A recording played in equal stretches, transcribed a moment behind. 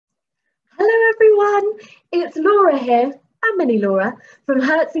everyone, it's Laura here, and Mini Laura, from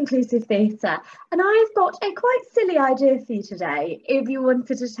Herts Inclusive Theatre, and I've got a quite silly idea for you today if you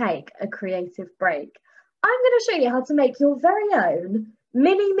wanted to take a creative break. I'm going to show you how to make your very own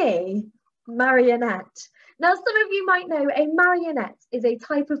mini-me marionette. Now, some of you might know a marionette is a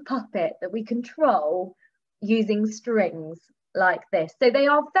type of puppet that we control using strings like this. So they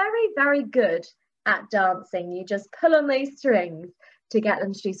are very, very good at dancing. You just pull on those strings to get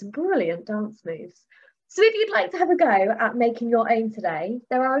them to do some brilliant dance moves. So if you'd like to have a go at making your own today,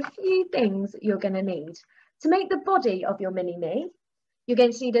 there are a few things you're going to need. To make the body of your mini-me, you're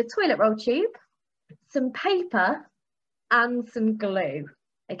going to need a toilet roll tube, some paper and some glue.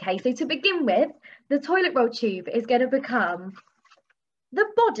 Okay, so to begin with, the toilet roll tube is going to become the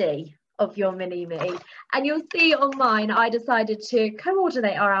body of your mini-me, and you'll see on mine I decided to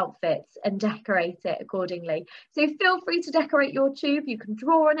coordinate our outfits and decorate it accordingly. So feel free to decorate your tube. You can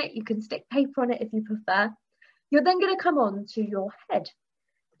draw on it, you can stick paper on it if you prefer. You're then going to come on to your head.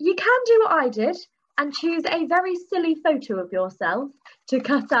 You can do what I did and choose a very silly photo of yourself to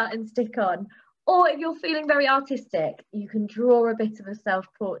cut out and stick on, or if you're feeling very artistic, you can draw a bit of a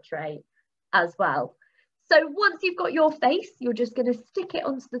self-portrait as well. So once you've got your face, you're just going to stick it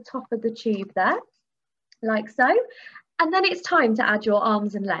onto the top of the tube there, like so. And then it's time to add your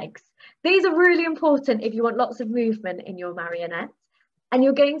arms and legs. These are really important if you want lots of movement in your marionette. And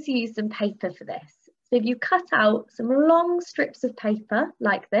you're going to use some paper for this. So if you cut out some long strips of paper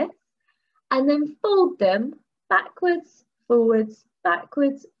like this, and then fold them backwards, forwards,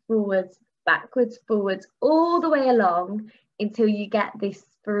 backwards, forwards, backwards, forwards, all the way along until you get this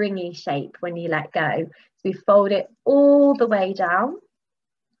springy shape when you let go. So we fold it all the way down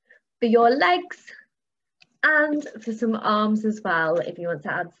for your legs and for some arms as well if you want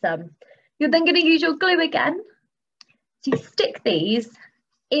to add some. You're then going to use your glue again to stick these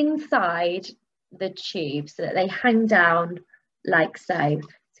inside the tube so that they hang down like so.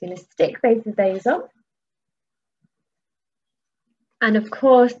 So you're going to stick both of those on. And of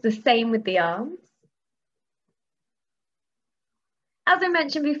course the same with the arms. As I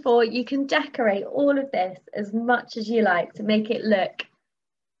mentioned before, you can decorate all of this as much as you like to make it look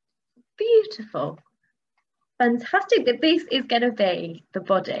beautiful. Fantastic, that this is going to be the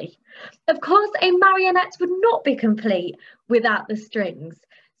body. Of course, a marionette would not be complete without the strings.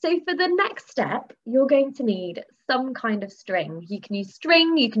 So for the next step, you're going to need some kind of string. You can use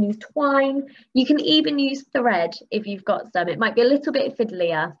string, you can use twine, you can even use thread if you've got some. It might be a little bit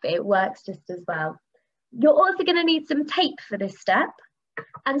fiddlier, but it works just as well. You're also going to need some tape for this step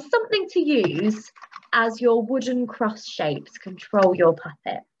and something to use as your wooden cross shape to control your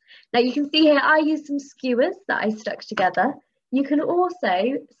puppet. Now you can see here I used some skewers that I stuck together. You can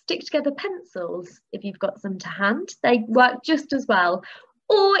also stick together pencils if you've got some to hand. They work just as well.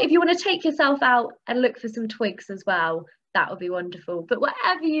 Or if you want to take yourself out and look for some twigs as well, that would be wonderful. But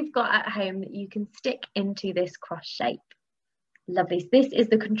whatever you've got at home that you can stick into this cross shape. Lovely. So this is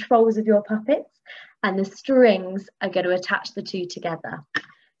the controls of your puppets, and the strings are going to attach the two together.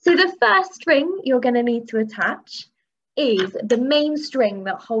 So the first string you're going to need to attach is the main string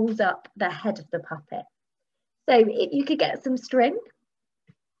that holds up the head of the puppet. So if you could get some string,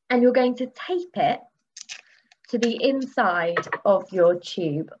 and you're going to tape it to the inside of your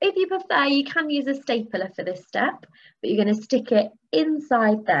tube. If you prefer, you can use a stapler for this step, but you're going to stick it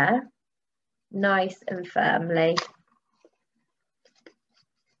inside there, nice and firmly.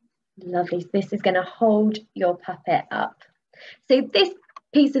 Lovely. This is going to hold your puppet up. So this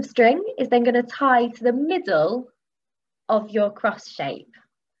piece of string is then going to tie to the middle of your cross shape.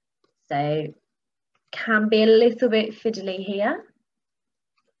 So can be a little bit fiddly here.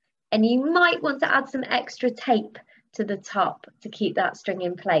 And you might want to add some extra tape to the top to keep that string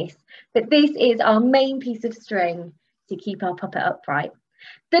in place. But this is our main piece of string to keep our puppet upright.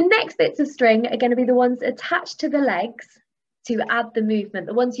 The next bits of string are going to be the ones attached to the legs to add the movement,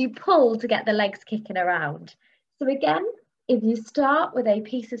 the ones you pull to get the legs kicking around. So again, if you start with a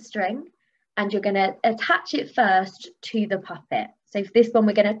piece of string and you're going to attach it first to the puppet. So for this one,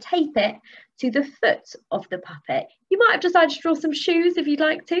 we're going to tape it to the foot of the puppet. You might have decided to draw some shoes if you'd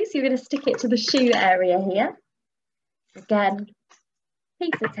like to, so you're going to stick it to the shoe area here. Again,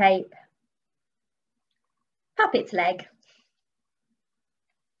 piece of tape, puppet's leg,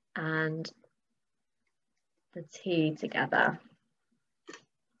 and the two together.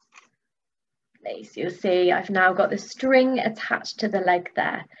 So you'll see I've now got the string attached to the leg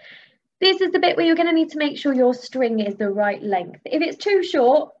there. This is the bit where you're going to need to make sure your string is the right length. If it's too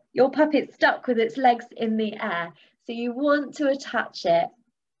short, your puppet's stuck with its legs in the air. So you want to attach it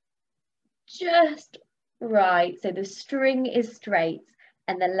just right. So the string is straight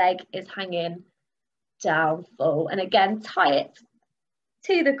and the leg is hanging down, full. And again, tie it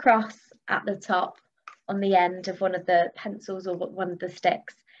to the cross at the top on the end of one of the pencils or one of the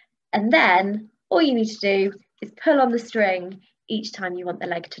sticks. And then all you need to do is pull on the string each time you want the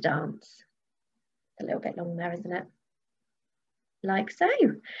leg to dance. It's a little bit long there, isn't it? Like so.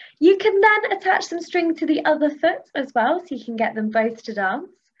 You can then attach some string to the other foot as well, so you can get them both to dance.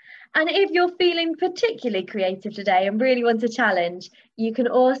 And if you're feeling particularly creative today and really want a challenge, you can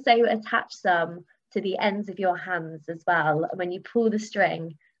also attach some to the ends of your hands as well. And when you pull the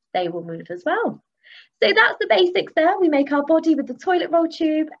string, they will move as well. So that's the basics there. We make our body with the toilet roll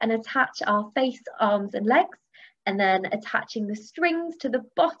tube and attach our face, arms and legs, and then attaching the strings to the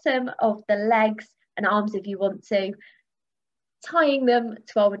bottom of the legs and arms if you want to, tying them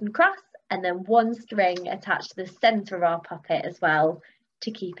to our wooden cross, and then one string attached to the centre of our puppet as well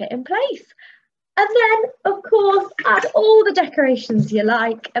to keep it in place. And then, of course, add all the decorations you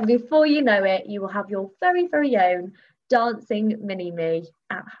like, and before you know it, you will have your very, very own dancing mini-me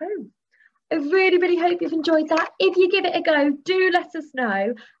at home. I really, really hope you've enjoyed that. If you give it a go, do let us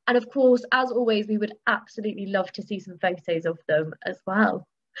know. And of course, as always, we would absolutely love to see some photos of them as well.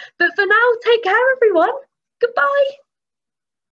 But for now, take care, everyone. Goodbye.